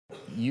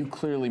you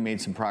clearly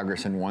made some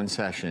progress in one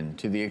session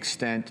to the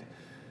extent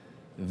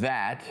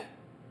that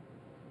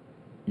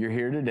you're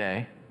here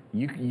today.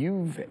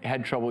 You've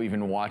had trouble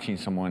even watching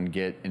someone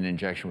get an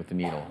injection with a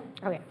needle.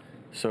 Oh, yeah.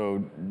 So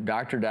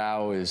Dr.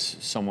 Dow is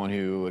someone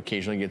who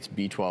occasionally gets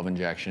B12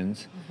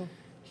 injections.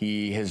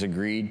 He has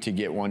agreed to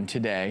get one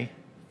today.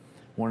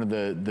 One of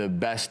the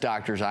best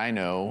doctors I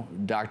know,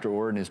 Dr.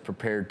 Ordon, is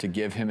prepared to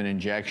give him an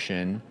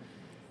injection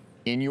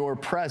in your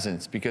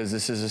presence, because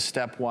this is a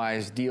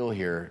stepwise deal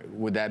here.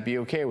 Would that be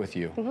okay with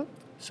you?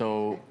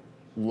 So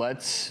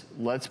let's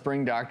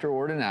bring Dr.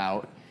 Ordon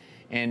out,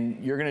 and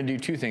you're gonna do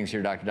two things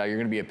here, Dr. Dow. You're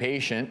gonna be a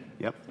patient,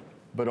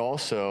 but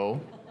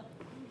also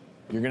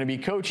you're gonna be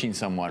coaching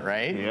somewhat,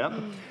 right? Yep.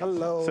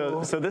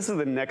 Hello. So this is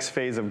the next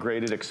phase of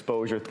graded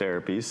exposure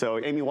therapy.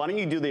 So Amy, why don't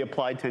you do the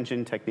applied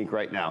tension technique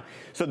right now?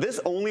 So this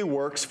only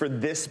works for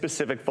this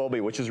specific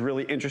phobia, which is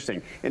really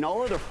interesting. In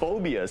all other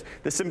phobias,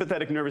 the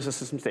sympathetic nervous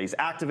system stays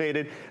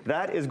activated.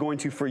 That is going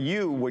to, for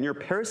you, when your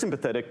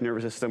parasympathetic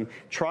nervous system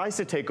tries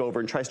to take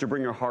over and tries to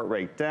bring your heart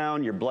rate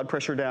down, your blood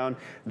pressure down,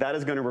 that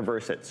is going to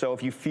reverse it. So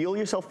if you feel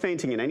yourself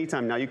fainting at any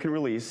time, now you can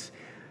release.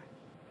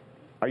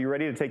 Are you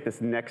ready to take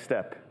this next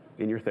step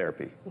in your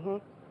therapy?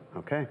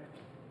 Okay.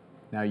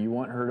 Now you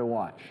want her to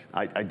watch.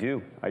 I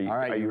do. All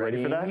right, are you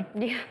ready for that?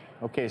 Yeah.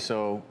 Okay,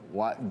 so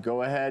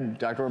go ahead,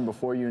 Dr. Ordon,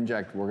 before you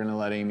inject, we're gonna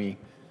let Amy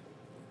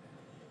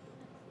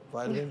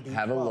Vitamin B12.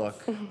 have a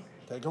look.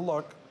 Take a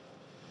look.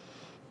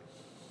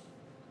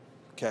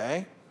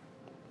 Okay.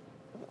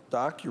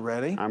 Doc, you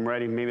ready? I'm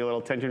ready. Maybe a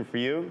little tension for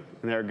you.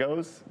 And there it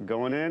goes.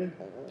 Going in.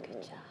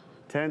 Good job.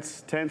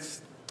 Tense,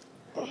 tense.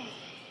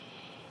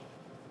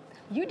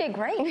 You did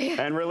great.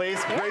 And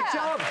release. Great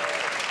job.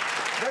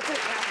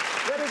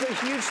 That is a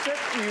huge step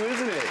for you,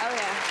 isn't it? Oh,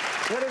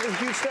 yeah. That is a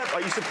huge step.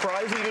 Are you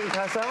surprised that you didn't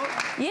pass out?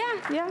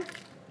 Yeah.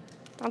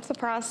 I'm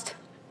surprised.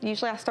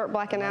 Usually I start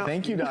blacking out.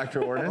 Thank you,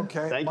 Dr. Ordon.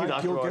 Okay. Thank you, Mike,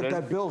 Dr. you'll Ordon. get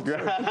that bill too.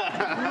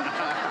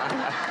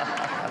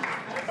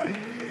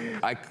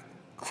 I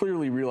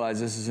clearly realize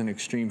this is an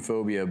extreme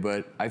phobia,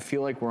 but I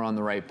feel like we're on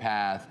the right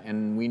path,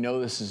 and we know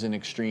this is an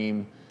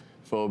extreme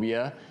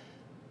phobia.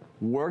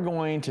 We're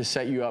going to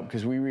set you up,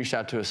 because we reached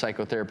out to a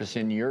psychotherapist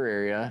in your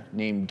area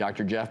named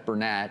Dr. Jeff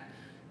Burnett,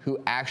 who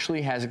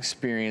actually has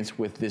experience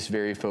with this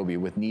very phobia,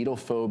 with needle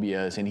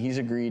phobias, and he's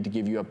agreed to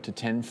give you up to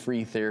 10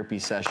 free therapy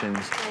sessions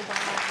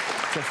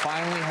to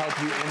finally help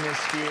you in this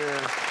sphere,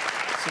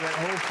 so that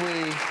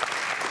hopefully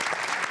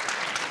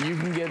you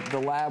can get the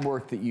lab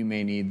work that you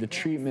may need, the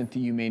treatment that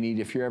you may need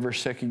if you're ever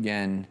sick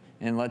again,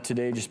 and let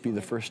today just be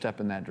the first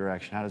step in that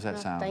direction. How does that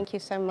sound? Thank you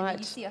so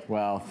much.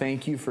 Well,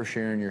 thank you for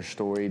sharing your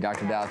story.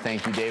 Dr. Dow,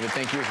 thank you. David,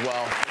 thank you as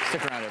well.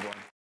 Stick around, everyone.